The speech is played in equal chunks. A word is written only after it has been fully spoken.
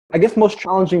I guess most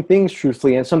challenging things,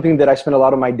 truthfully, and something that I spend a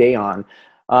lot of my day on,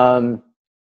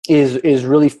 is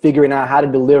really figuring out how to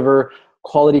deliver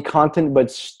quality content,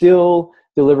 but still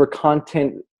deliver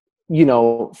content, you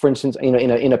know, for instance,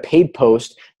 in a paid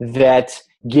post that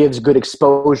gives good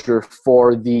exposure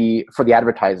for the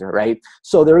advertiser, right?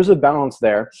 So there is a balance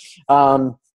there.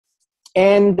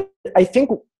 And I think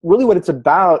really what it's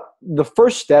about, the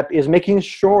first step is making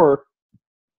sure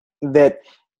that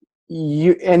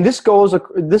you, and this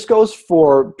goes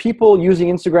for people using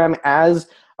Instagram as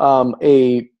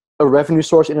a revenue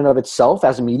source in and of itself,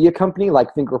 as a media company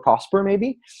like 𝗙𝗏𝗄𝗏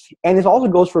maybe, and it also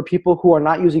goes for people who are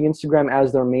not using Instagram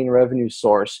as their main revenue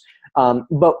source.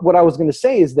 But what I was going to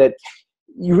say is that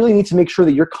you really need to make sure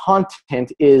that your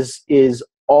content is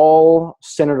all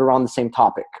centered around the same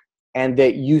topic, and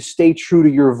that you stay true to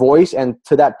your voice and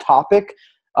to that topic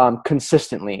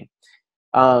consistently.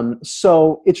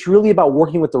 So it's really about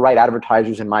working with the right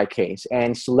advertisers in my case,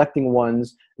 and selecting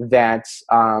ones that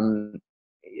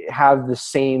have the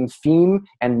same theme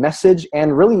and message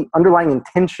and really underlying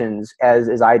intentions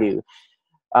as I do.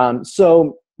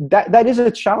 So that is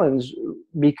a challenge,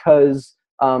 because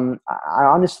I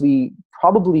honestly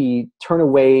probably turn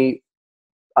away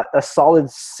a solid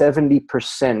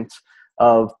 70%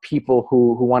 of people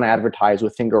who want to advertise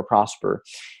with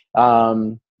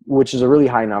𝗙𝗏𝗄𝗏, which is a really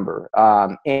high number.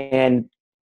 And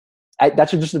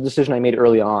that's just a decision I made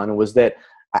early on, was that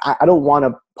I don't want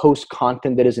to post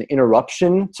content that is an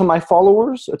interruption to my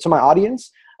followers, to my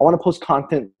audience. I want to post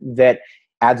content that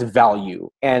adds value.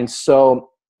 And so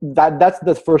that's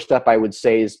the first step, I would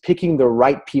say, is picking the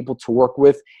right people to work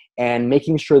with and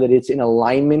making sure that it's in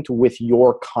alignment with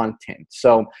your content.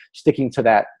 So sticking to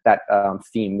that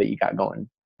theme that you got going.